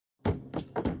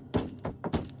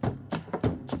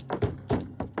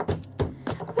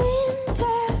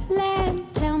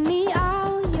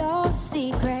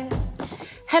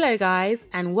Hello, guys,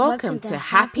 and welcome to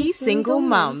Happy Single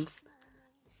Mums.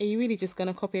 Are you really just going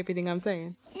to copy everything I'm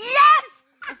saying? Yes!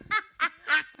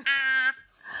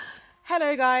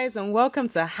 Hello, guys, and welcome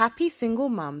to Happy Single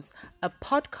Mums, a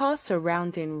podcast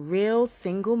surrounding real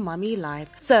single mummy life.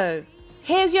 So,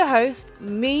 here's your host,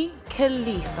 me,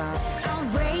 Khalifa. I'm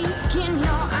breaking your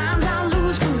arms, I'll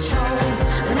lose control.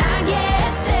 When I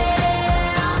get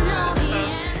there, I'll know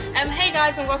the end. Hey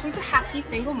guys, and welcome to Happy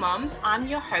Single Mums. I'm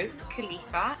your host,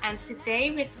 Khalifa, and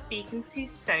today we're speaking to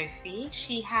Sophie.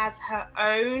 She has her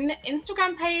own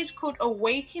Instagram page called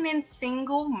Awakening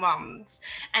Single Mums,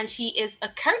 and she is a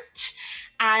coach,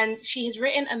 and she has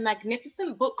written a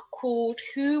magnificent book called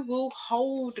Who Will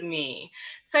Hold Me?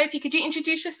 Sophie, could you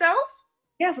introduce yourself?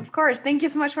 Yes, of course. Thank you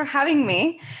so much for having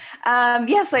me.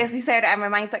 Yes, as you said, I'm a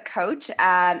mindset coach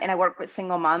and I work with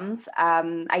single moms.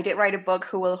 I did write a book,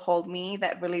 Who Will Hold Me,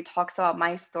 that really talks about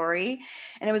my story.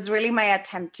 And it was really my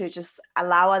attempt to just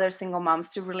allow other single moms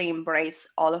to really embrace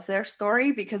all of their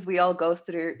story, because we all go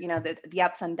through, the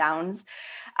ups and downs.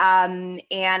 And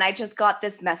I just got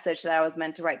this message that I was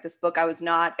meant to write this book. I was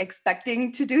not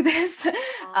expecting to do this,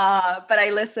 but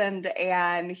I listened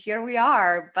and here we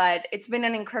are. But it's been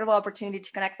an incredible opportunity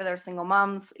to connect with our single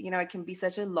moms. It can be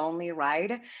such a lonely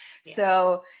ride. Yeah.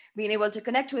 So being able to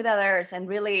connect with others and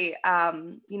really,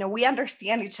 we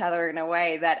understand each other in a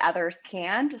way that others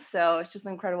can't. So it's just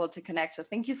incredible to connect. So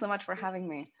thank you so much for having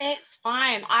me. It's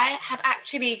fine. I have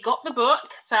actually got the book,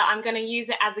 so I'm going to use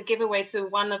it as a giveaway to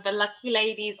one of the lucky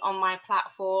ladies on my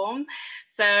platform.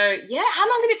 So yeah, how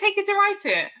long did it take you to write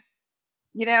it?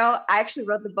 I actually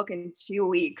wrote the book in 2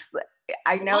 weeks.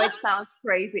 I know It sounds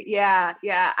crazy. Yeah.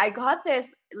 I got this,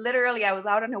 literally, I was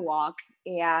out on a walk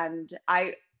and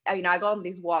I go on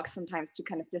these walks sometimes to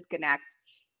kind of disconnect.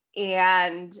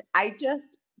 And I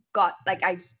just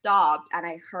I stopped and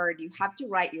I heard, you have to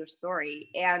write your story.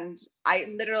 And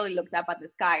I literally looked up at the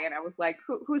sky and I was like,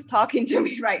 who's talking to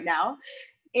me right now?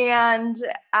 And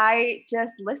I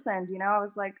just listened, I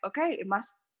was like, okay, it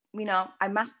must, I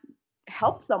must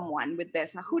help someone with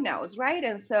this. Who knows, right?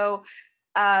 And so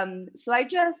I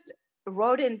just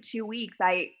wrote in 2 weeks.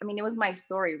 I mean, it was my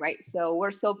story, right? So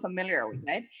we're so familiar with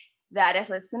it that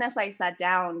as soon as I sat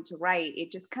down to write,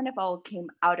 it just kind of all came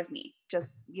out of me.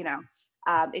 Just,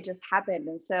 it just happened.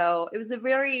 And so it was a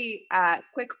very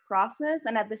quick process.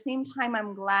 And at the same time,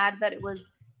 I'm glad that it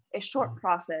was a short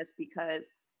process, because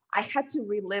I had to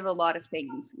relive a lot of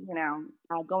things,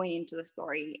 going into the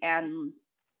story. And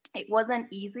it wasn't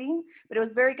easy, but it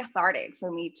was very cathartic for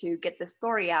me to get the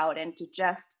story out and to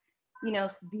just,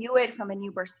 view it from a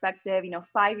new perspective,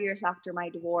 5 years after my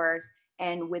divorce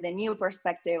and with a new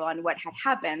perspective on what had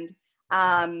happened.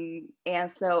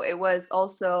 And so it was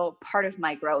also part of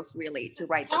my growth, really, to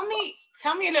write this book.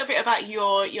 Tell me a little bit about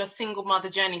your single mother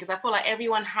journey, because I feel like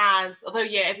everyone has, although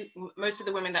most of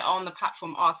the women that are on the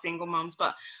platform are single moms,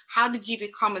 but how did you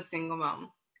become a single mom?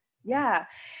 Yeah.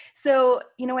 So,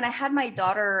 when I had my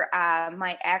daughter,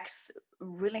 my ex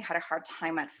really had a hard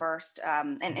time at first.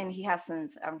 And he has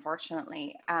since,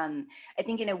 unfortunately. I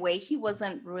think in a way he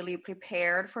wasn't really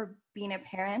prepared for being a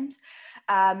parent.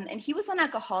 And he was an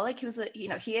alcoholic.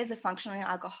 He is a functioning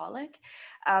alcoholic.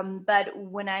 But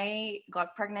when I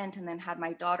got pregnant and then had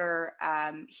my daughter,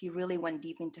 he really went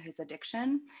deep into his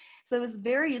addiction. So it was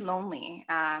very lonely,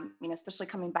 especially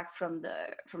coming back from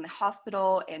the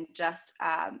hospital and just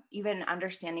even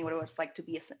understanding what it was like to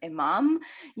be a mom,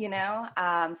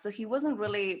 so he wasn't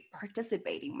really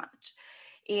participating much.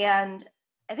 And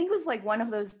I think it was like one of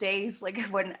those days, like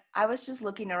when I was just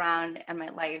looking around at my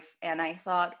life and I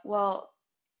thought, well,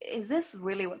 is this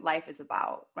really what life is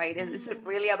about, right? Is it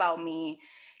really about me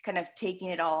kind of taking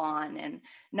it all on and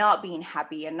not being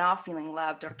happy and not feeling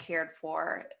loved or cared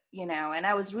for, and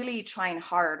I was really trying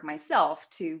hard myself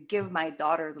to give my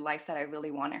daughter the life that I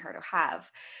really wanted her to have.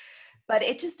 But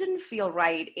it just didn't feel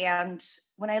right. And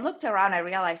when I looked around, I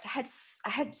realized I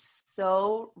had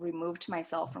so removed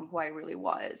myself from who I really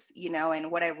was, and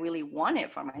what I really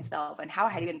wanted for myself and how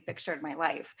I had even pictured my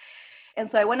life. And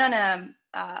so I went on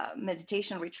a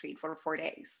meditation retreat for 4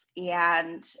 days,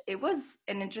 and it was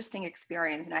an interesting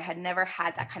experience. And I had never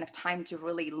had that kind of time to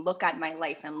really look at my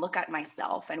life and look at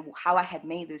myself and how I had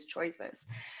made these choices.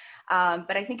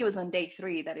 But I think it was on day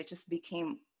 3 that it just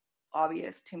became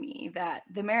obvious to me that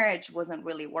the marriage wasn't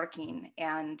really working.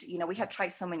 And, we had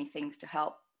tried so many things to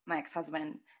help my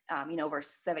ex-husband, over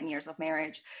 7 years of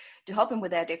marriage, to help him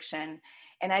with the addiction.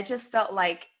 And I just felt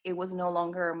like it was no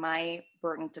longer my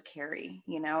burden to carry,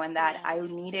 and that I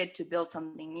needed to build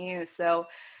something new. So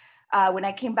when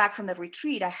I came back from the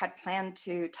retreat, I had planned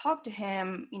to talk to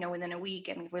him, within a week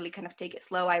and really kind of take it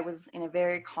slow. I was in a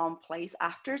very calm place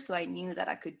after, so I knew that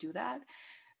I could do that.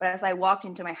 But as I walked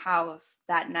into my house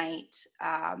that night,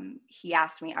 he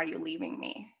asked me, "Are you leaving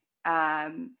me?"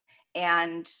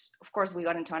 And of course, we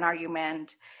got into an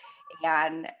argument.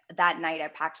 And that night, I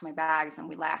packed my bags and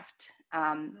we left.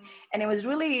 And it was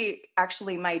really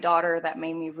actually my daughter that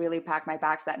made me really pack my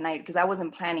bags that night, because I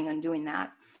wasn't planning on doing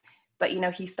that. But,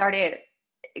 he started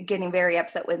getting very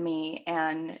upset with me,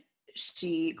 and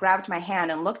she grabbed my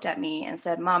hand and looked at me and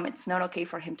said, "Mom, it's not okay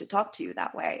for him to talk to you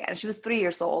that way." And she was 3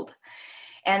 years old.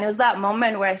 And it was that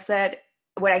moment where I said,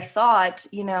 what I thought,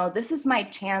 this is my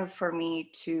chance for me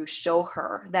to show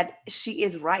her that she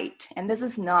is right. And this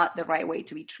is not the right way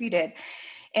to be treated.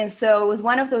 And so it was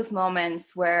one of those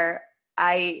moments where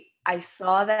I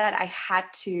saw that I had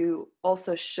to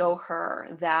also show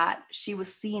her that she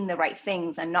was seeing the right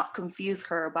things and not confuse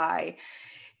her by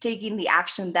taking the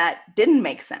action that didn't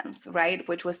make sense, right?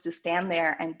 Which was to stand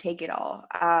there and take it all.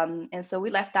 And so we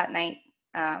left that night.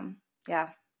 Yeah.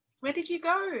 Where did you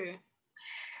go?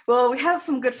 Well, we have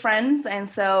some good friends. And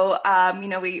so,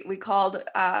 we called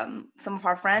some of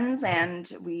our friends,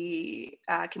 and we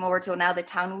came over to now the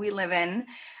town we live in,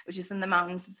 which is in the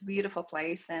mountains. It's a beautiful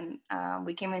place. And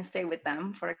we came and stayed with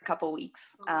them for a couple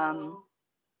weeks. And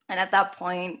at that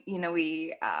point,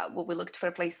 we looked for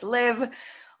a place to live.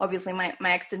 Obviously,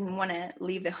 my ex didn't want to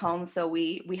leave the home, so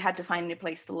we had to find a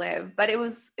place to live. But it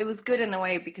was good in a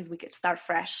way because we could start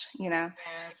fresh, Yeah.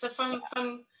 So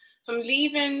from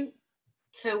leaving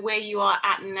to where you are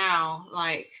at now,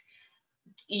 like,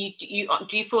 do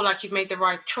you feel like you've made the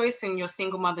right choice in your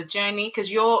single mother journey? Because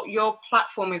your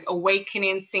platform is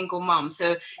Awakening Single Mom.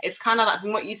 So it's kind of like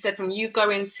from what you said, from you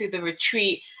going to the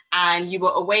retreat and you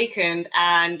were awakened,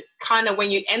 and kind of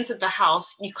when you entered the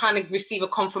house, you kind of receive a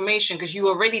confirmation because you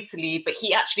were ready to leave, but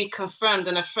he actually confirmed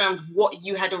and affirmed what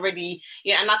you had already.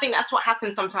 Yeah. And I think that's what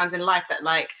happens sometimes in life, that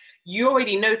like you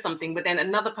already know something, but then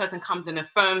another person comes and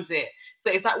affirms it.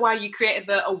 So is that why you created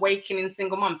the Awakening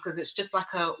Single Moms? Because it's just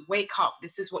like a wake up.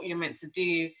 This is what you're meant to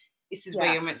do. This is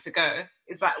where you're meant to go.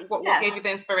 Is that what gave you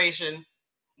the inspiration?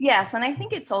 Yes. And I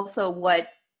think it's also what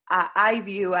I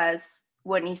view as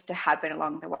what needs to happen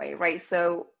along the way, right?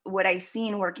 So what I see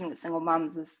in working with single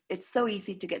moms is it's so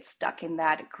easy to get stuck in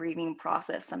that grieving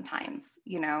process sometimes,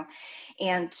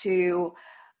 and to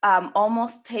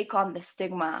almost take on the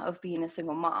stigma of being a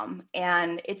single mom.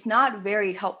 And it's not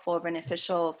very helpful or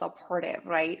beneficial, supportive,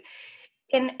 right?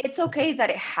 And it's okay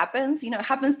that it happens, it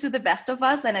happens to the best of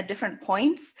us and at different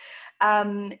points.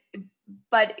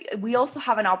 But we also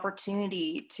have an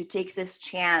opportunity to take this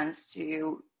chance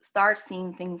to start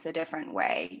seeing things a different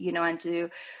way, and to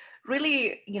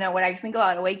really, when I think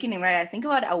about awakening, right, I think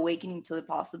about awakening to the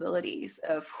possibilities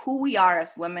of who we are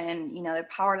as women, the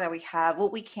power that we have,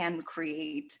 what we can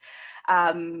create.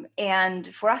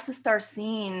 And for us to start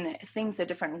seeing things a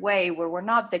different way, where we're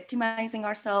not victimizing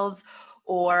ourselves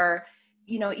or,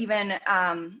 even,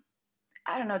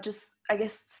 I don't know, just, I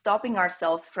guess, stopping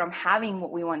ourselves from having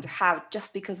what we want to have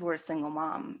just because we're a single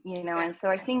mom, And so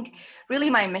I think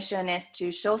really my mission is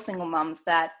to show single moms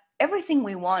that everything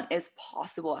we want is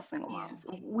possible as single moms.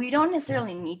 We don't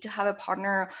necessarily need to have a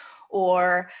partner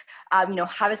or,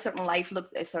 have a certain life look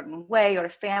a certain way or a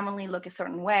family look a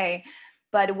certain way.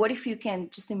 But what if you can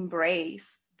just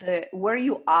embrace where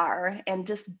you are and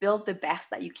just build the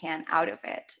best that you can out of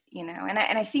it, And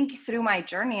I think through my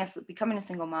journey as becoming a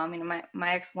single mom,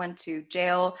 my ex went to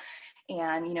jail,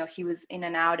 and, he was in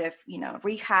and out of,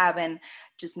 rehab and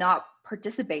just not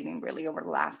participating really over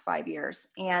the last 5 years.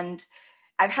 And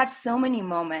I've had so many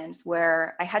moments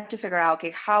where I had to figure out, okay,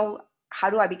 how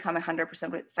do I become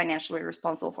 100% financially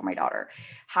responsible for my daughter?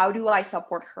 How do I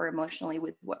support her emotionally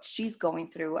with what she's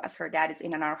going through as her dad is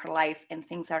in and out of her life and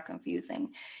things are confusing?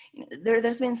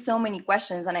 There's been so many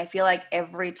questions, and I feel like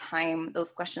every time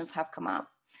those questions have come up,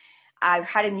 I've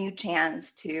had a new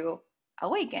chance to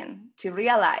awaken, to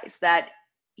realize that,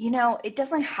 it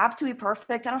doesn't have to be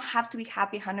perfect. I don't have to be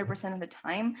happy 100% of the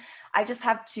time. I just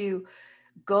have to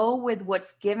go with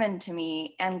what's given to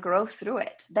me and grow through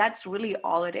it. That's really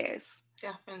all it is.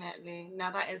 Definitely.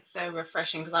 Now that is so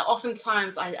refreshing, because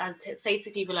oftentimes I say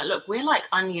to people, like, look, we're like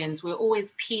onions. We're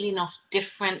always peeling off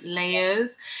different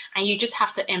layers, and you just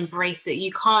have to embrace it.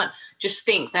 You can't just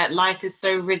think that life is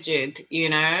so rigid,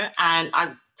 And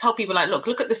I tell people, like,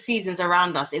 look at the seasons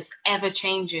around us. It's ever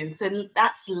changing. So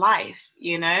that's life,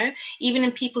 Even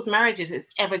in people's marriages,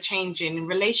 it's ever changing. In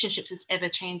relationships, it's ever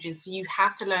changing. So you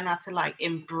have to learn how to like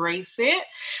embrace it.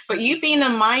 But you being a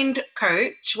mind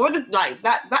coach, what is like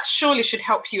that surely should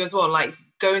help you as well, like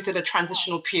going through the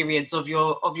transitional periods of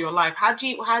your life.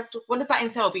 What does that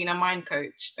entail, being a mind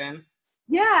coach then?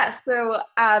 Yeah, so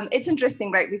it's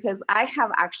interesting, right? Because I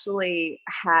have actually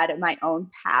had my own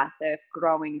path of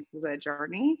growing through the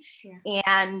journey. Yeah.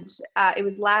 And it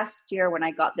was last year when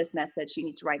I got this message, you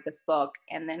need to write this book.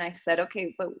 And then I said,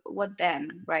 okay, but what then,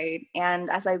 right? And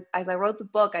as I wrote the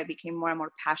book, I became more and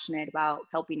more passionate about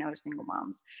helping other single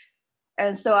moms.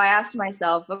 And so I asked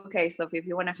myself, okay, so if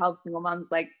you want to help single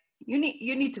moms, like you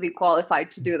need to be qualified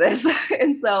to do this.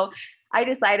 And so I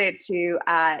decided to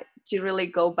really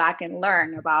go back and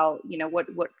learn about,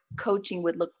 what coaching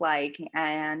would look like,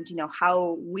 and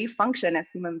how we function as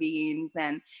human beings.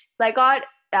 And so I got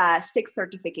 6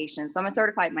 certifications. So I'm a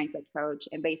certified mindset coach,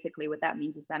 and basically what that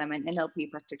means is that I'm an NLP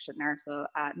practitioner, so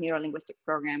neuro linguistic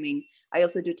programming. I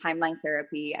also do timeline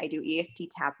therapy. I do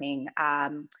EFT tapping.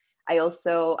 I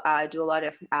also do a lot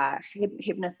of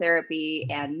hypnotherapy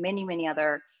and many, many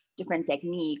other different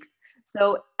techniques.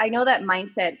 So I know that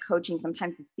mindset coaching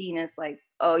sometimes is seen as like,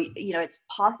 oh, it's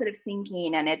positive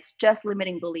thinking and it's just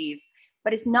limiting beliefs,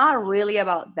 but it's not really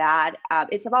about that.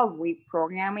 It's about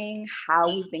reprogramming how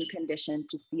we've been conditioned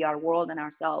to see our world and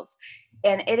ourselves.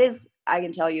 And it is, I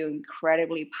can tell you,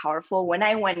 incredibly powerful. When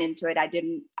I went into it, I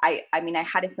mean, I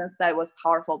had a sense that it was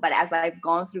powerful, but as I've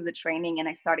gone through the training and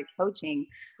I started coaching,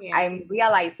 Yeah. I'm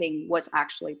realizing what's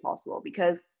actually possible,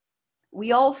 because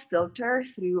we all filter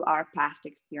through our past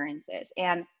experiences,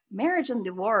 and marriage and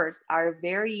divorce are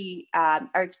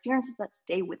are experiences that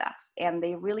stay with us, and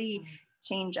they really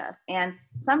change us. And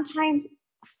sometimes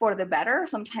for the better,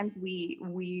 sometimes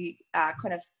we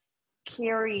kind of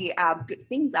carry good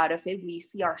things out of it. We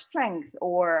see our strength,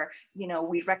 or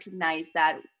we recognize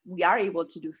that we are able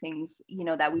to do things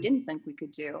that we didn't think we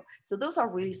could do. So those are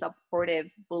really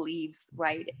supportive beliefs,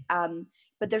 right?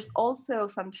 But there's also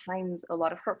sometimes a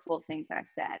lot of hurtful things that I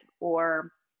said,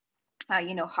 or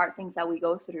hard things that we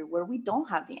go through where we don't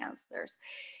have the answers.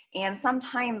 And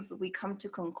sometimes we come to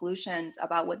conclusions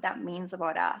about what that means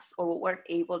about us, or what we're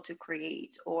able to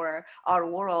create, or our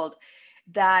world,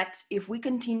 that if we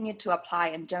continue to apply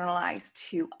and generalize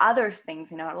to other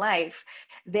things in our life,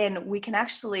 then we can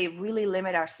actually really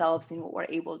limit ourselves in what we're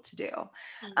able to do.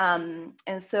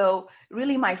 And so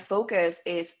really my focus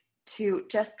is to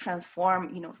just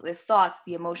transform, the thoughts,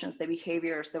 the emotions, the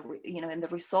behaviors, and the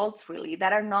results really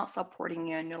that are not supporting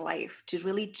you in your life, to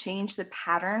really change the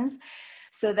patterns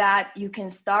so that you can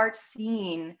start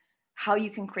seeing how you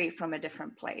can create from a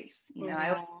different place. I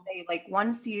always say, like,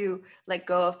 once you let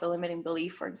go of the limiting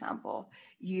belief, for example,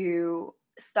 you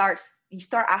start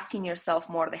asking yourself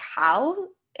more the how,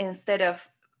 instead of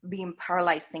being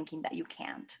paralyzed thinking that you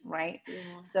can't, right?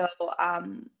 So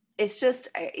it's just,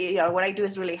 what I do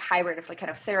is really hybrid of like kind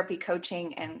of therapy,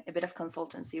 coaching, and a bit of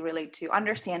consultancy, really to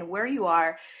understand where you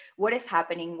are, what is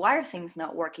happening, why are things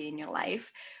not working in your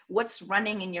life, what's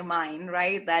running in your mind,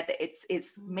 right? That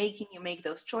it's making you make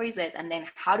those choices. And then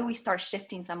how do we start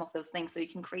shifting some of those things so you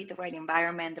can create the right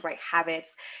environment, the right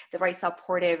habits, the right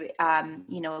supportive,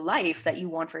 life that you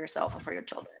want for yourself and for your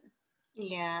children.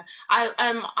 Yeah,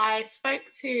 I spoke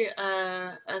to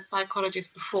a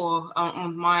psychologist before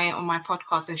on my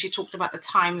podcast, and she talked about the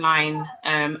timeline.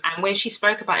 And when she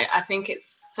spoke about it, I think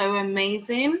it's so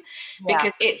amazing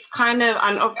because it's kind of,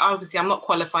 and obviously I'm not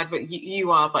qualified, but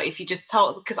you are. But if you just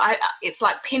tell, because it's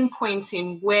like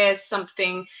pinpointing where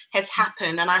something has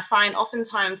happened, and I find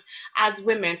oftentimes as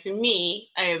women, for me,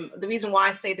 the reason why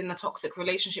I stayed in a toxic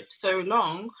relationship so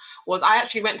long was I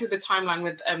actually went through the timeline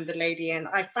with the lady, and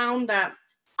I found that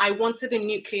I wanted a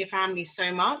nuclear family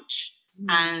so much.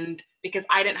 And because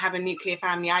I didn't have a nuclear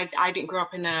family, I didn't grow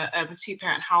up in a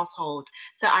 2-parent household.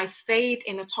 So I stayed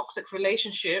in a toxic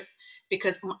relationship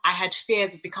because I had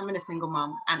fears of becoming a single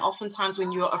mom. And oftentimes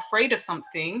when you're afraid of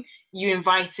something, you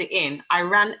invite it in. I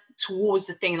ran towards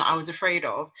the thing that I was afraid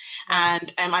of.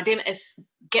 And I didn't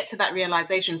get to that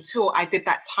realization until I did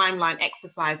that timeline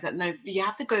exercise, that no, you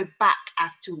have to go back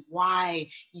as to why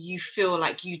you feel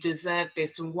like you deserve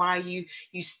this, and why you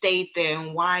stayed there,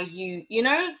 and why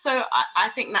so I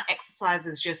think that exercise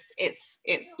is just, it's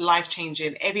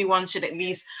life-changing. Everyone should at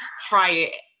least try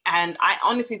it. And I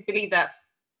honestly believe that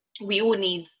we all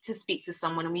need to speak to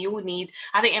someone, and we all need,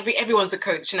 I think everyone's a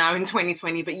coach now in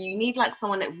 2020, but you need like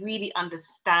someone that really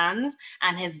understands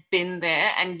and has been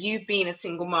there. And you being a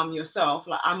single mom yourself,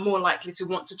 like, I'm more likely to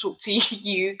want to talk to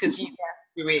you because you've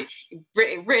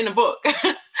written a book.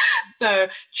 So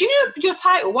do you know your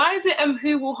title? Why is it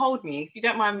Who Will Hold Me? If you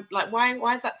don't mind, like,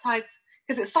 why is that title?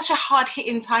 Because it's such a hard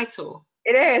hitting title.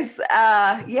 It is,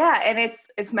 and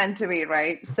it's meant to be,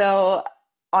 right? So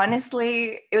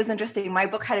honestly, it was interesting. My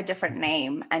book had a different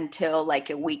name until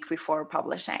like a week before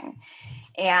publishing.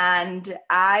 And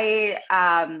I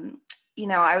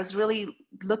was really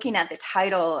looking at the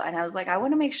title, and I was like, I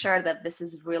want to make sure that this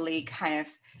is really kind of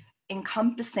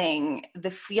encompassing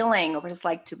the feeling of what it's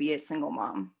like to be a single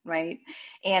mom, right?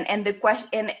 And the question,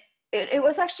 and it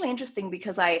was actually interesting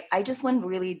because I just went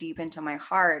really deep into my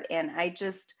heart, and I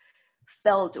just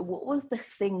felt what was the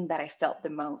thing that I felt the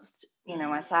most, you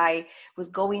know, as I was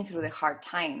going through the hard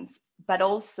times, but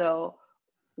also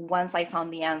once I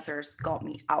found the answers, got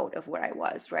me out of where I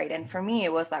was, right? And for me,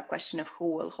 it was that question of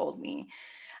who will hold me.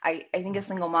 I think as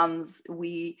single moms,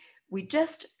 we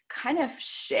just kind of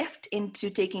shift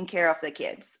into taking care of the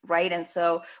kids, right? And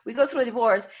so we go through a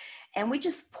divorce and we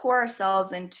just pour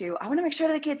ourselves into, I want to make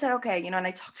sure the kids are okay, you know, and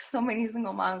I talk to so many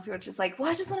single moms who are just like, well,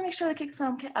 I just want to make sure the kids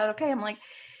are okay. I'm like,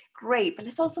 great, but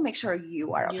let's also make sure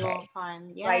you are okay. You're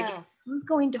fine. Right? Because Yes. who's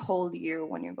going to hold you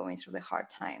when you're going through the hard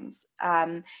times?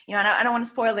 You know, I don't want to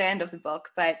spoil the end of the book,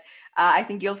 but I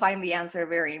think you'll find the answer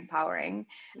very empowering.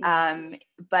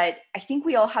 But I think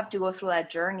we all have to go through that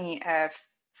journey of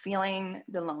feeling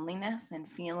the loneliness and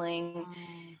feeling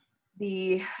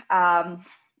the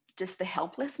just the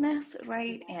helplessness,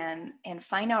 right? And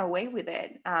find our way with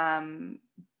it.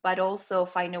 But also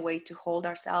find a way to hold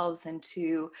ourselves and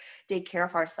to take care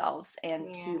of ourselves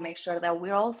and to make sure that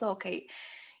we're also okay.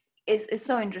 It's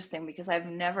so interesting because I've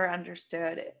never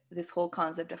understood this whole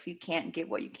concept of you can't give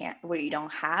what you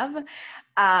don't have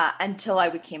until I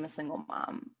became a single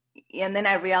mom. And then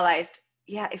I realized,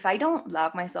 yeah, if I don't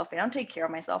love myself, if I don't take care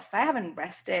of myself, if I haven't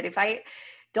rested, if I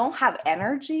don't have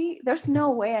energy, there's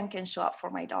no way I can show up for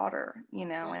my daughter, you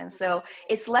know? And so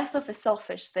it's less of a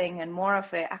selfish thing and more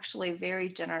of a actually very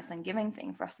generous and giving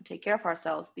thing for us to take care of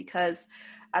ourselves, because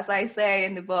as I say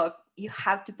in the book, you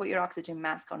have to put your oxygen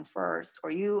mask on first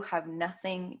or you have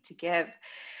nothing to give.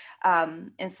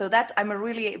 And so I'm a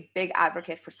really big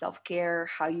advocate for self-care,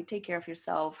 how you take care of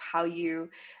yourself, how you,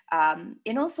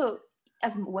 and also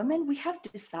as women, we have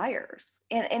desires,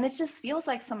 and it just feels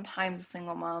like sometimes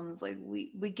single moms, like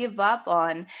we give up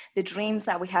on the dreams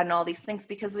that we had and all these things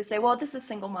because we say, well, this is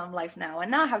single mom life now, and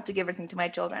now I have to give everything to my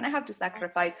children. I have to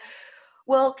sacrifice.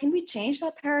 Well, can we change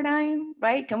that paradigm,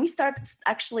 right? Can we start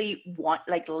actually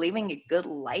living a good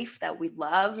life that we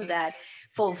love, that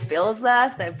fulfills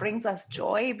us, that brings us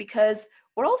joy? Because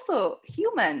we're also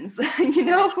humans, you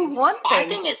know, who want things. I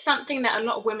think it's something that a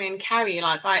lot of women carry.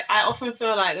 Like I often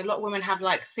feel like a lot of women have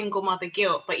like single mother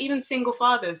guilt, but even single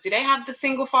fathers, do they have the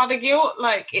single father guilt?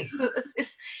 Like it's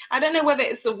I don't know whether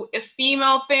it's a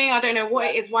female thing. I don't know what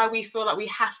it is, why we feel like we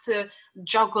have to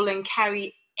juggle and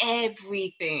carry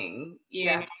everything, you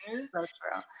know? So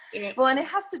true. Well, and it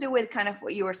has to do with kind of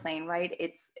what you were saying, right?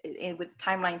 It's with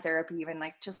timeline therapy, even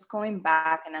like just going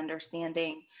back and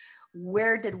understanding,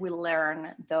 where did we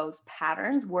learn those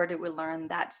patterns? Where did we learn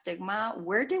that stigma?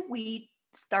 Where did we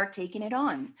start taking it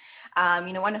on?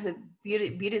 You know, one of the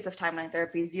beauties of timeline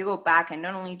therapy is you go back and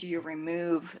not only do you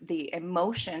remove the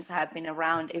emotions that have been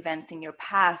around events in your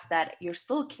past that you're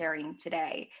still carrying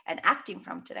today and acting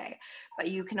from today, but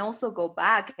you can also go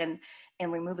back and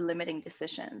remove limiting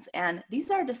decisions. And these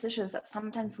are decisions that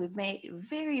sometimes we've made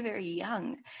very, very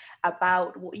young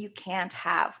about what you can't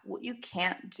have, what you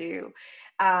can't do.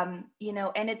 You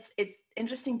know, and it's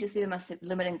interesting to see them as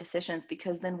limiting decisions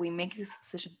because then we make this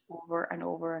decision over and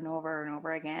over and over and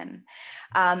over again.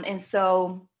 And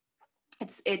so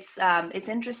it's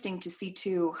interesting to see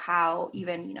too how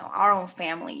even, you know, our own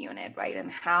family unit, right, and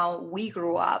how we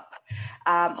grew up,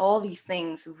 all these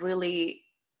things really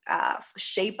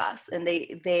shape us, and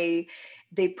they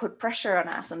put pressure on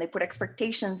us and they put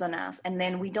expectations on us, and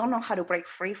then we don't know how to break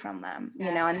free from them,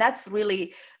 you know. And that's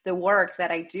really the work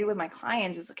that I do with my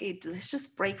clients is, okay, let's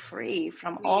just break free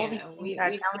from all these things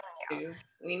that are telling you.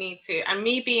 We need to. And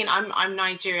me being, I'm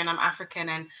Nigerian, I'm African,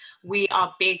 and we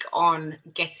are big on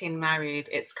getting married.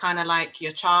 It's kind of like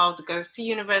your child goes to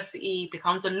university,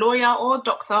 becomes a lawyer or a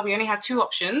doctor. We only had two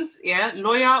options,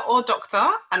 lawyer or doctor.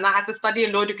 And I had to study a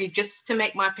law degree just to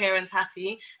make my parents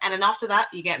happy. And then after that,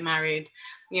 you get married.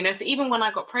 You know, so even when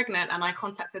I got pregnant and I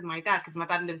contacted my dad, because my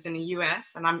dad lives in the US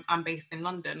and I'm based in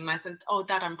London, and I said, oh,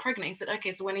 Dad, I'm pregnant. He said,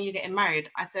 okay, so when are you getting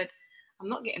married? I said, I'm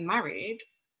not getting married.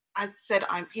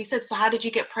 He said, so how did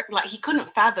you get pregnant? Like, he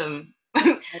couldn't fathom.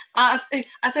 I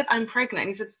said, I'm pregnant.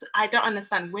 He said, I don't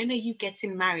understand. When are you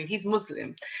getting married? He's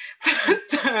Muslim.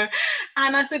 So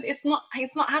and I said, it's not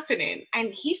happening.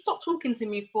 And he stopped talking to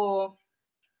me for,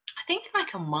 I think,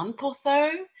 like a month or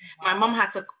so. My mum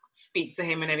had to speak to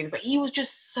him and everything, but he was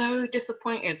just so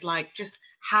disappointed. Like, just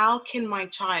how can my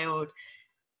child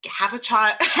have a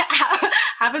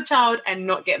child and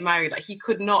not get married? Like, he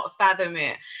could not fathom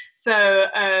it. So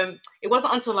it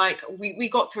wasn't until like we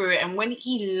got through it, and when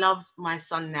he loves my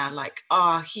son now, like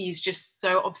he's just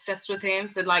so obsessed with him.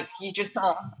 So like you just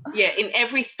Oh, yeah, in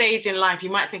every stage in life you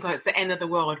might think, oh, it's the end of the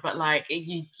world, but like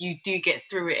you do get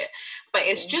through it. But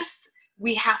it's just,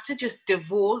 we have to just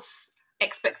divorce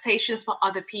expectations for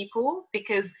other people,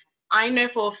 because I know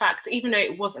for a fact, even though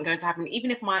it wasn't going to happen,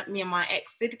 even if me and my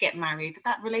ex did get married,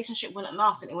 that relationship wouldn't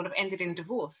last and it would have ended in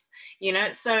divorce, you know?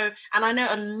 So, and I know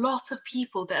a lot of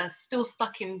people that are still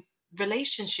stuck in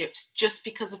relationships just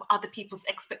because of other people's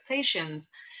expectations,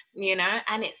 you know?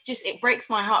 And it's just, it breaks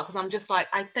my heart, because I'm just like,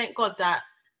 I thank God that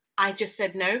I just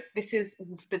said, no, this is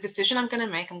the decision I'm going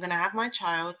to make. I'm going to have my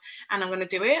child and I'm going to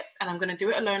do it, and I'm going to do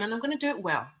it alone, and I'm going to do it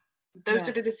well. Those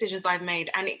are the decisions I've made.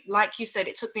 And it, like you said,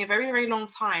 it took me a very, very long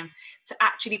time to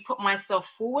actually put myself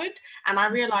forward. And I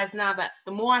realize now that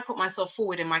the more I put myself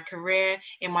forward in my career,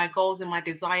 in my goals, in my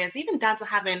desires, even down to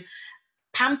having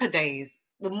pamper days,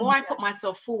 the more I put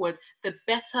myself forward, the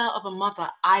better of a mother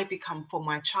I become for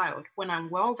my child. When I'm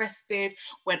well rested,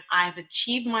 when I've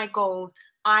achieved my goals,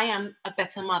 I am a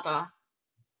better mother.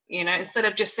 You know, instead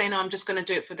of just saying, oh, I'm just going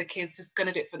to do it for the kids, just going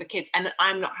to do it for the kids, and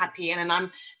I'm not happy, and then I'm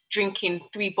drinking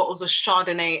 3 bottles of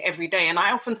Chardonnay every day. And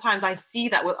I see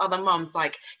that with other mums,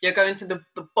 like you're going to the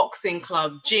boxing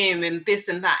club, gym, and this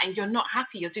and that, and you're not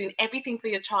happy. You're doing everything for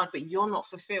your child, but you're not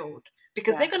fulfilled,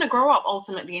 because they're going to grow up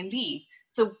ultimately and leave.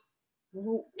 So,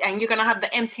 and you're going to have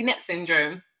the empty net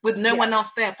syndrome with no one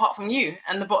else there apart from you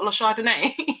and the bottle of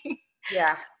Chardonnay.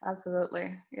 Yeah,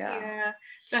 absolutely. Yeah,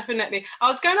 definitely.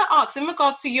 I was going to ask, in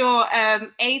regards to your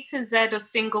A to Z of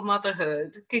single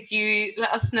motherhood, could you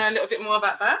let us know a little bit more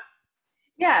about that?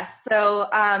 Yes, so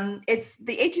it's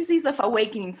the HUCs of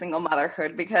awakening single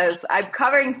motherhood, because I'm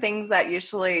covering things that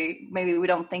usually maybe we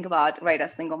don't think about, right,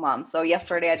 as single moms. So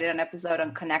yesterday I did an episode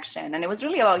on connection, and it was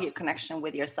really about your connection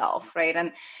with yourself, right?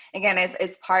 And again,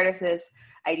 it's part of this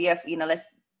idea of,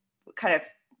 let's kind of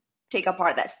take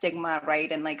apart that stigma,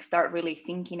 right? And like start really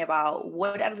thinking about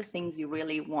what are the things you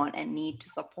really want and need to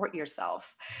support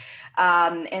yourself.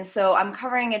 And so I'm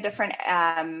covering a different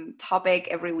topic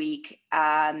every week.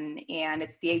 And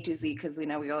it's the A to Z, because we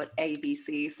know we go at A, B,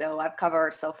 C. So I've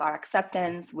covered so far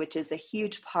acceptance, which is a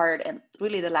huge part and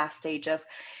really the last stage of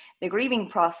the grieving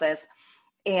process.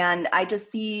 And I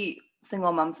just see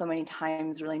single moms so many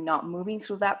times really not moving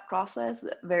through that process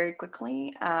very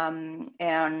quickly. And,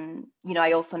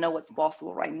 I also know what's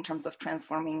possible, right, in terms of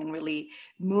transforming and really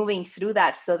moving through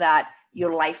that so that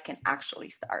your life can actually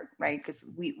start, right? Because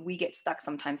we get stuck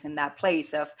sometimes in that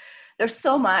place of there's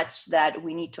so much that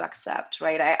we need to accept,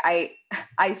 right?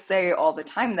 I say all the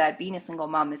time that being a single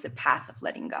mom is a path of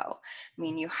letting go. I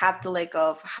mean, you have to let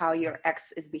go of how your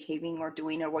ex is behaving or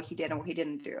doing, or what he did and what he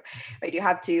didn't do, right? You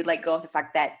have to let go of the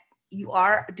fact that you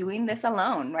are doing this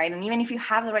alone, right? And even if you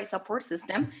have the right support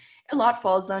system, a lot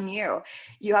falls on you.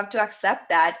 You have to accept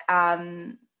that,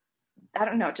 I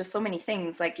don't know, just so many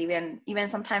things, like even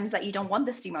sometimes that you don't want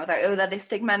the stigma, or that the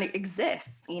stigma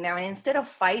exists, and instead of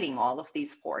fighting all of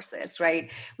these forces,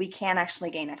 right, we can actually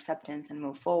gain acceptance and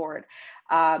move forward.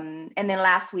 And then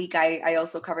last week, I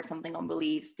also covered something on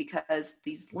beliefs, because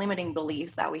these limiting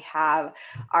beliefs that we have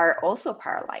are also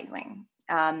paralyzing.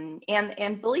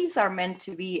 And beliefs are meant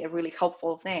to be a really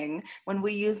helpful thing when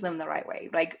we use them the right way.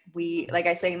 Like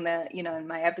I say in the, in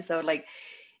my episode, like,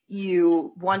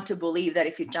 you want to believe that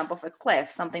if you jump off a cliff,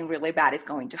 something really bad is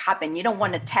going to happen. You don't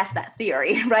want to test that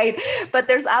theory, right? But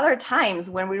there's other times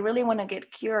when we really want to get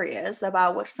curious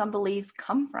about where some beliefs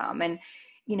come from, and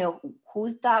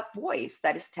who's that voice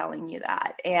that is telling you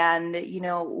that, and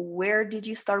where did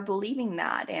you start believing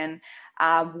that, and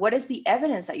what is the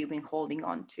evidence that you've been holding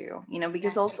on to,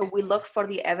 because also we look for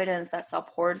the evidence that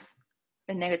supports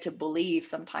a negative belief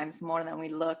sometimes more than we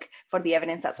look for the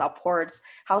evidence that supports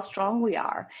how strong we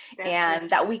are. Definitely. And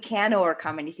that we can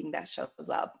overcome anything that shows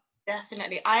up.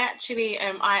 Definitely. I actually,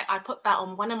 I put that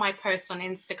on one of my posts on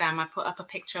Instagram. I put up a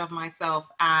picture of myself,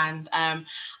 and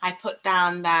I put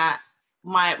down that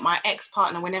my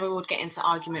ex-partner, whenever we would get into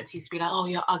arguments, he used to be like, oh,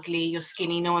 you're ugly, you're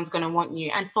skinny, no one's going to want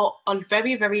you. And for a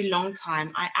very, very long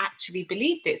time, I actually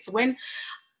believed it. So when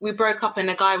we broke up and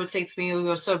a guy would say to me, oh,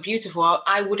 you're so beautiful,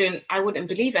 I wouldn't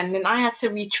believe it. And then I had to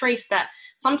retrace that.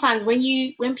 Sometimes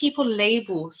when people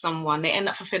label someone, they end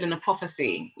up fulfilling a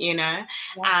prophecy, Yes.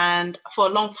 And for a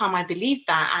long time I believed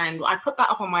that, and I put that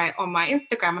up on my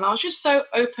Instagram, and I was just so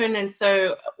open and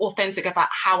so authentic about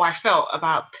how I felt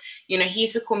about, he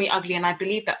used to call me ugly, and I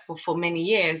believed that for many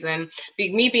years. And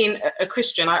me being a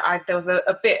Christian, there was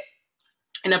a bit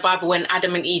in the Bible when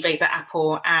Adam and Eve ate the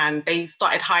apple and they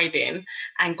started hiding,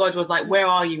 and God was like, where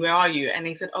are you? And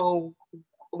he said, oh,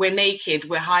 we're naked,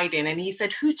 we're hiding. And he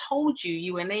said, who told you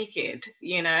you were naked?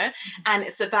 And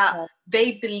it's about, they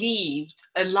believed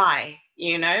a lie,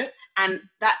 and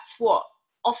that's what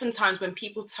oftentimes when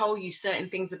people tell you certain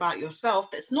things about yourself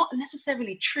that's not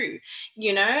necessarily true,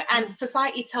 and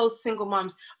society tells single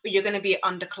moms, oh, you're going to be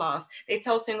underclass. They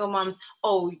tell single moms,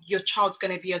 oh, your child's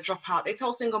going to be a dropout. They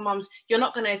tell single moms, you're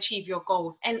not going to achieve your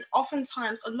goals. And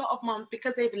oftentimes a lot of moms,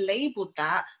 because they've labeled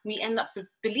that, we end up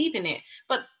believing it.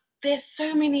 But there's so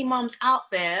many moms out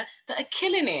there that are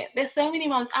killing it. There's so many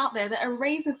moms out there that are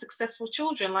raising successful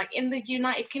children. Like in the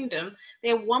United Kingdom,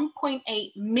 there are 1.8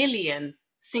 million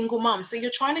single moms. So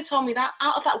you're trying to tell me that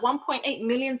out of that 1.8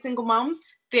 million single moms,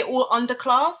 they're all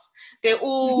underclass? They're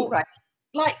all Right.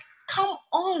 like, come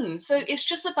on. So it's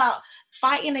just about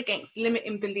fighting against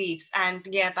limiting beliefs. And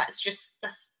yeah, that's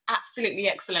absolutely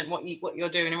excellent what you're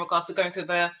doing in regards to going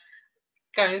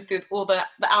through all the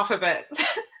alphabet.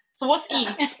 So what's E?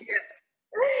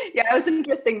 Yeah, it was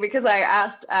interesting because I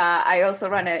asked, I also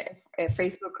run a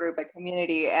Facebook group, a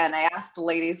community, and I asked the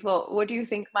ladies, well, what do you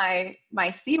think my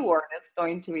C word is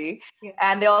going to be? Yeah.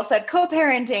 And they all said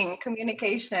co-parenting,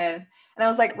 communication. And I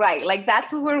was like, right, like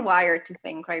that's what we're wired to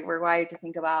think, right? We're wired to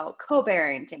think about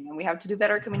co-parenting and we have to do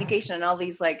better communication and all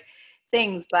these like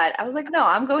things. But I was like, no,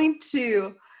 I'm going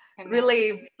to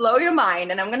really blow your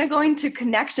mind, and I'm going to go into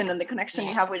connection and the connection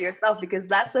you have with yourself, because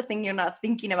that's the thing you're not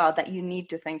thinking about that you need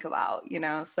to think about,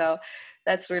 so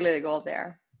that's really the goal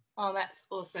there. Oh, that's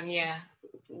awesome. Yeah,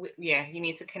 you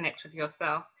need to connect with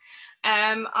yourself.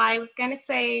 I was going to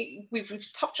say, we've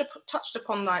touched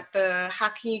upon like how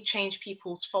can you change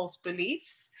people's false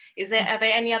beliefs? Are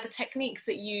there any other techniques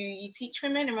that you teach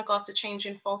women in regards to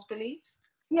changing false beliefs?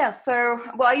 Yeah, so,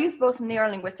 well, I use both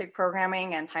neuro-linguistic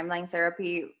programming and timeline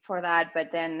therapy for that,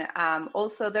 but then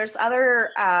also there's other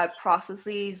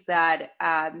processes that,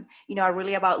 are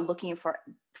really about looking for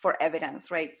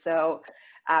evidence, right? So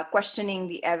questioning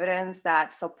the evidence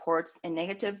that supports a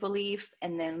negative belief,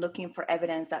 and then looking for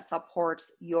evidence that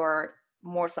supports your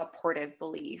more supportive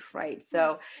belief, right?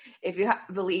 So if you have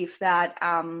belief that,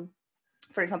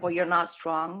 for example, you're not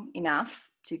strong enough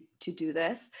to do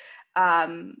this,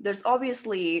 there's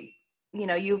obviously,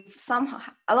 you've somehow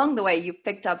along the way you've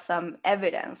picked up some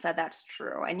evidence that that's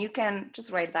true, and you can just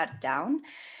write that down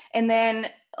and then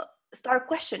start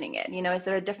questioning it. Is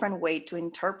there a different way to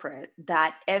interpret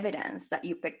that evidence that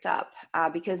you picked up?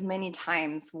 Because many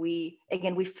times we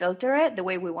filter it the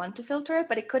way we want to filter it,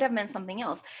 but it could have meant something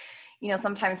else.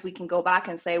 Sometimes we can go back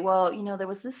and say, well, there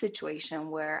was this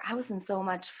situation where I was in so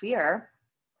much fear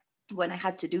when I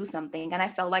had to do something and I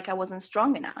felt like I wasn't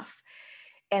strong enough.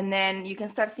 And then you can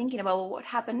start thinking about, well, what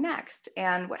happened next?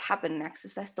 And what happened next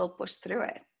is I still pushed through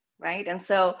it, right? And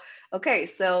so, okay,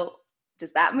 so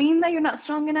does that mean that you're not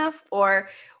strong enough? Or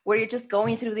were you just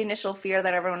going through the initial fear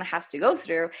that everyone has to go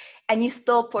through and you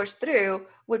still push through,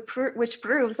 which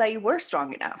proves that you were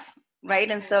strong enough, right?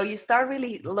 And so you start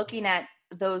really looking at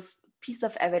those piece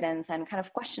of evidence and kind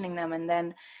of questioning them, and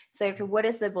then say, okay, what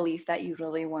is the belief that you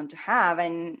really want to have?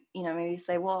 And maybe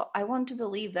say, well, I want to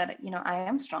believe that I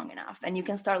am strong enough. And you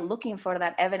can start looking for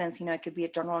that evidence. It could be a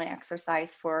journaling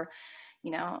exercise for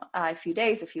a few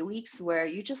days, a few weeks, where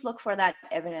you just look for that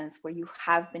evidence where you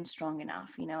have been strong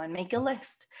enough, and make a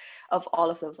list of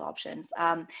all of those options.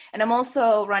 And I'm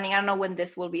also running, I don't know when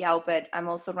this will be out, but I'm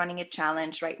also running a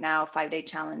challenge right now, 5-day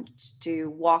challenge to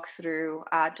walk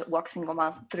single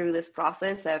moms through this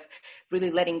process of really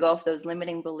letting go of those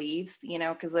limiting beliefs,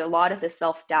 because a lot of the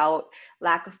self-doubt,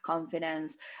 lack of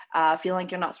confidence, feeling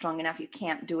like you're not strong enough, you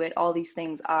can't do it. All these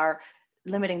things are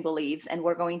limiting beliefs, and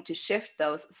we're going to shift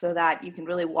those so that you can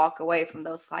really walk away from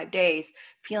those 5 days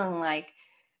feeling like,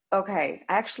 okay,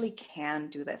 I actually can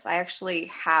do this. I actually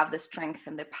have the strength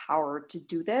and the power to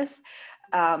do this,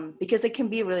 because it can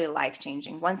be really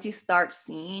life-changing. Once you start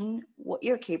seeing what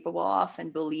you're capable of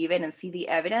and believe it and see the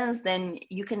evidence, then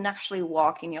you can actually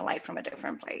walk in your life from a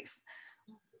different place.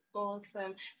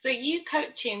 Awesome. So you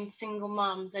coaching single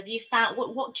moms, have you found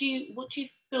what do you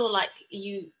feel like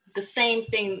the same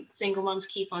thing single moms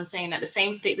keep on saying, that the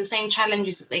same thing, the same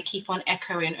challenges that they keep on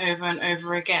echoing over and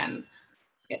over again?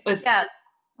 Yes.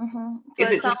 Mm-hmm. So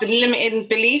is it just the limiting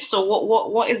beliefs, or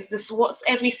what is this? What's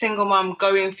every single mom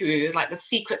going through, like the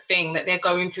secret thing that they're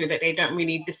going through that they don't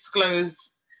really disclose?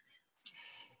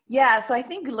 Yeah, so I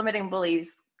think limiting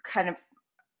beliefs kind of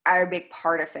are a big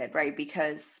part of it, right?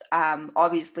 Because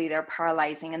obviously they're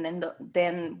paralyzing, and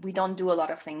then we don't do a lot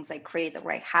of things like create the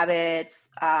right habits,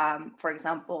 for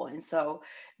example, and so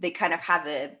they kind of have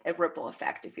a ripple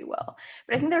effect, if you will.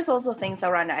 But I think there's also things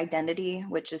around identity,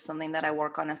 which is something that I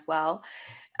work on as well.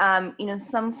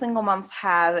 Some single moms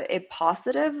have a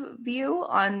positive view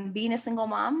on being a single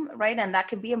mom, right? And that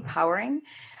can be empowering.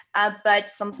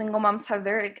 But some single moms have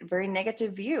very, very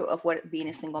negative view of what being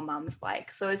a single mom is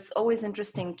like. So it's always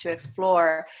interesting to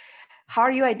explore, how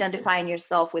are you identifying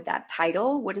yourself with that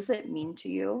title? What does it mean to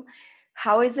you?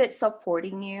 How is it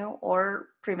supporting you or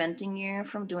preventing you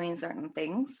from doing certain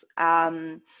things?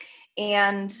 And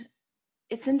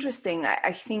it's interesting.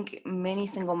 I think many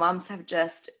single moms have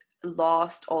just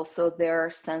lost also their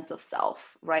sense of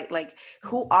self, right? Like,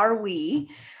 who are we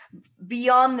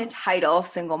beyond the title of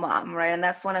single mom, right? And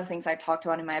that's one of the things I talked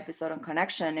about in my episode on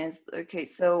connection is, okay,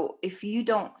 so if you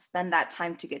don't spend that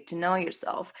time to get to know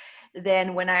yourself,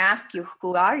 then when I ask you,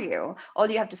 who are you? All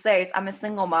you have to say is, I'm a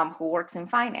single mom who works in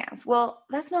finance. Well,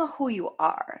 that's not who you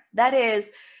are. That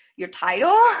is your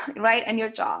title, right? And your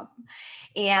job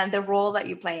and the role that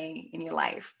you play in your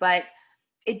life. But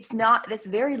it's not, that's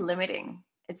very limiting.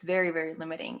 It's very, very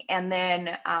limiting. And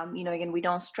then, again, we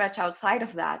don't stretch outside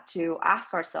of that to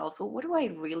ask ourselves, well, what do I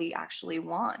really actually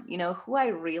want? Who I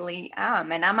really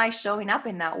am. And am I showing up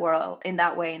in that world, in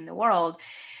that way in the world?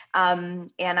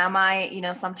 And am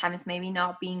I, sometimes maybe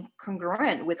not being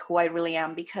congruent with who I really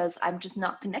am because I'm just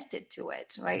not connected to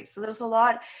it, right? So there's a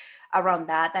lot around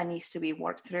that needs to be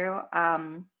worked through. I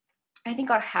think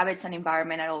our habits and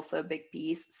environment are also a big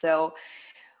piece. So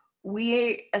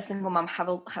we as single moms have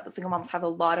a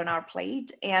lot on our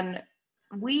plate, and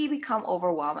we become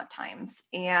overwhelmed at times,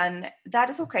 and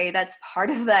that is okay. That's part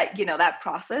of that, that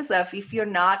process of, if you're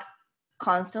not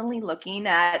constantly looking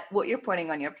at what you're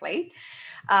putting on your plate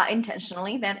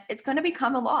intentionally, then it's going to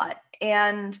become a lot.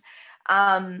 And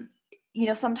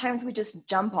sometimes we just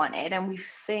jump on it and we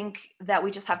think that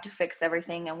we just have to fix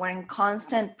everything, and we're in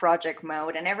constant project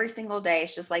mode, and every single day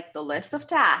it's just like the list of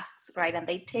tasks, right? And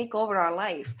they take over our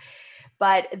life.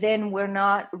 But then we're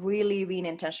not really being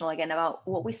intentional again about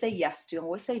what we say yes to and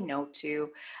what we say no to.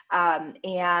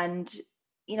 And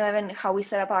even how we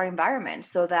set up our environment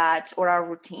or our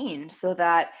routine, so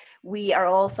that we are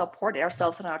all supported,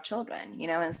 ourselves and our children,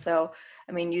 and so,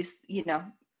 I mean,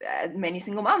 many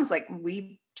single moms, like,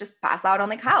 we just pass out on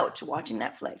the couch watching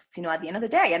Netflix, at the end of the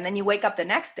day. And then you wake up the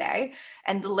next day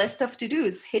and the list of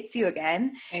to-dos hits you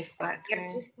again. Exactly. You're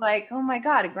just like, oh my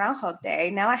God, a Groundhog Day.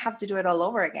 Now I have to do it all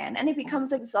over again. And it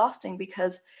becomes exhausting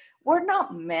because we're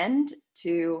not meant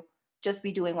to just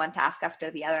be doing one task after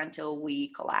the other until we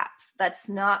collapse. That's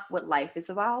not what life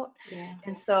is about. Yeah.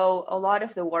 And so a lot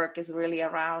of the work is really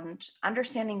around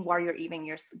understanding why you're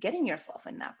even getting yourself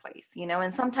in that place,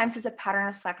 and sometimes it's a pattern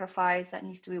of sacrifice that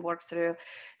needs to be worked through.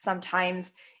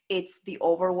 Sometimes it's the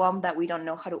overwhelm that we don't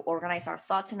know how to organize our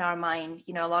thoughts in our mind.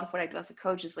 A lot of what I do as a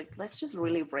coach is like, let's just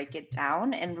really break it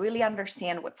down and really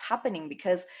understand what's happening,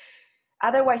 because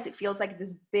otherwise it feels like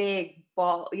this big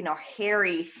ball,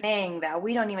 hairy thing that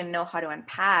we don't even know how to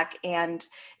unpack, and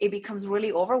it becomes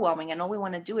really overwhelming. And all we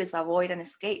want to do is avoid and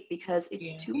escape because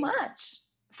it's too much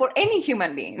for any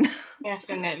human being.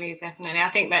 Definitely. I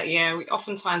think that,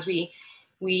 oftentimes we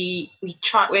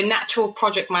try, we're natural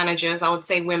project managers. I would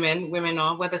say women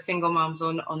are, whether single moms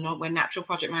or not, we're natural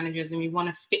project managers, and we want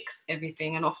to fix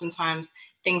everything. And oftentimes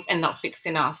things end up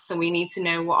fixing us. So we need to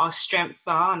know what our strengths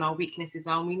are and our weaknesses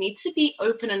are. And we need to be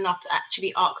open enough to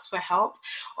actually ask for help.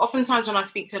 Oftentimes when I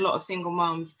speak to a lot of single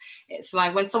moms, it's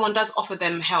like when someone does offer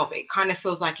them help, it kind of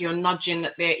feels like you're nudging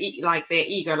at their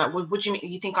ego. Like, what do you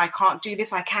mean? You think I can't do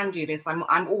this? I can do this.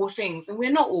 I'm all things. And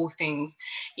we're not all things,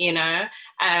 and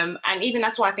even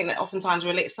that's why I think that oftentimes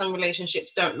some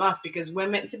relationships don't last, because we're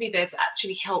meant to be there to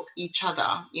actually help each other,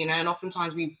 and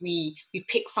oftentimes we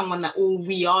pick someone that all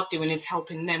we are doing is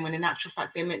helping them, when in actual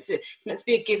fact it's meant to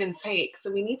be a give and take. So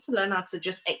we need to learn how to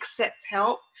just accept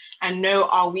help and know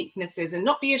our weaknesses, and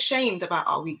not be ashamed about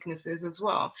our weaknesses as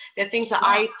well. There are things that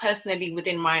I personally,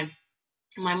 within my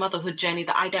motherhood journey,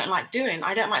 that I don't like doing.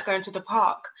 I don't like going to the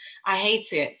park. I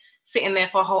hate it. Sitting there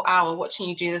for a whole hour watching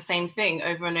you do the same thing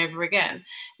over and over again,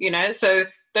 so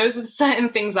those are certain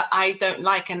things that I don't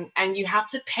like, and you have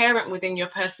to parent within your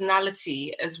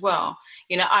personality as well.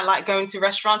 I like going to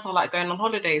restaurants, I like going on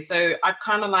holidays, so I've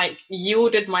kind of like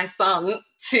yielded my son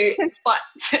to start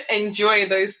to enjoy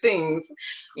those things,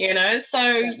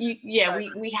 so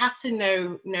we have to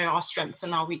know our strengths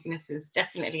and our weaknesses,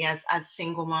 definitely, as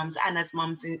single moms and as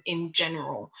moms in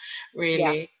general,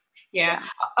 really. Yeah.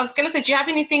 I was gonna say, do you have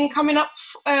anything coming up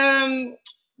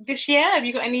this year? Have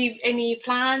you got any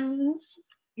plans?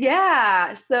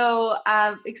 Yeah, so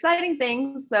exciting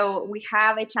things. So we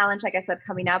have a challenge, like I said,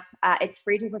 coming up. It's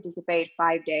free to participate,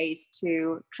 5 days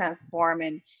to transform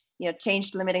and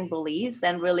change limiting beliefs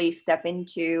and really step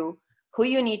into who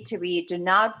you need to be to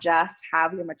not just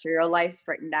have your material life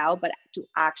straightened out, but to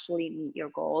actually meet your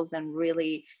goals and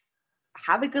really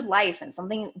have a good life and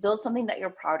build something that you're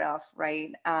proud of,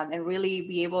 right? And really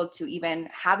be able to even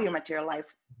have your material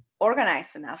life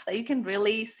organized enough that you can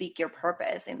really seek your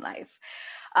purpose in life.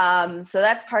 So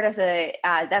that's part of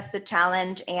that's the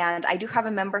challenge. And I do have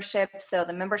a membership. So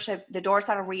the doors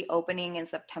are reopening in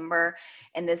September.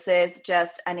 And this is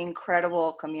just an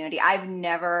incredible community. I've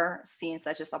never seen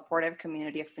such a supportive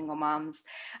community of single moms.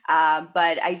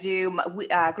 But I do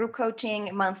group coaching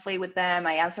monthly with them.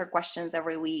 I answer questions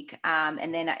every week.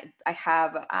 And then I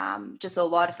have just a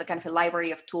lot of the kind of a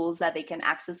library of tools that they can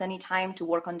access anytime to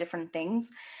work on different things.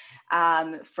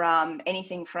 From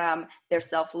anything from their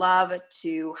self-love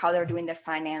to how they're doing their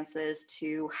finances,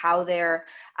 to how they're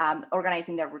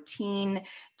organizing their routine,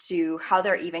 to how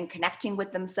they're even connecting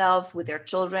with themselves, with their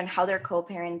children, how they're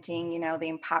co-parenting,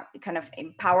 kind of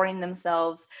empowering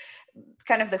themselves,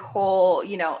 kind of the whole,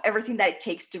 everything that it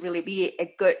takes to really be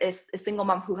a single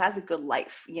mom who has a good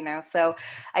life, So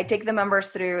I take the members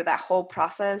through that whole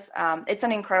process. It's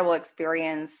an incredible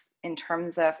experience in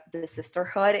terms of the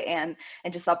sisterhood and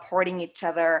just supporting each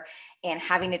other and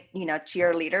having it,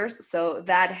 cheerleaders. So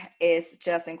that is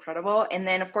just incredible. And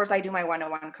then of course I do my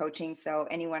one-on-one coaching. So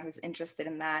anyone who's interested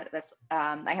in that,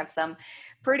 I have some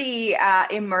pretty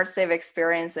immersive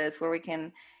experiences where we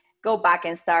can go back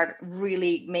and start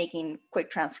really making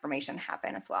quick transformation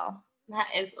happen as well. That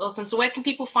is awesome. So where can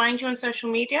people find you on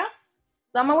social media?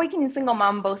 So I'm Awakening Single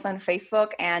Mom both on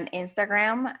Facebook and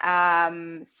Instagram.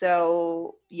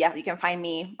 So yeah, you can find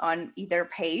me on either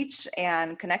page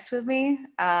and connect with me.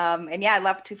 And yeah, I'd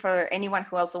love to, for anyone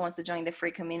who also wants to join the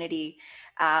free community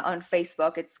on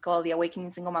Facebook. It's called the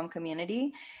Awakening Single Mom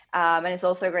Community. And it's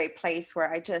also a great place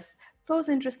where I just pose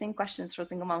interesting questions for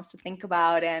single moms to think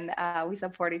about, and we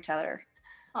support each other.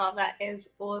 Oh, that is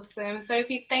awesome.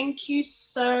 Sophie, thank you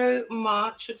so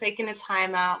much for taking the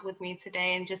time out with me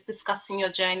today and just discussing your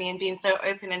journey and being so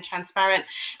open and transparent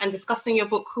and discussing your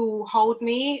book, Who Hold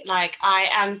Me. Like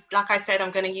I said,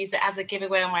 I'm going to use it as a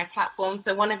giveaway on my platform.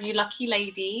 So one of you lucky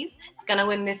ladies is going to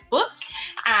win this book.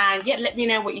 And yeah, let me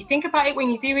know what you think about it when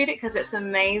you do read it, because it's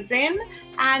amazing.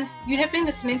 And you have been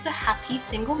listening to Happy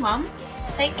Single Moms.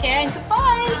 Take care and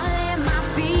goodbye.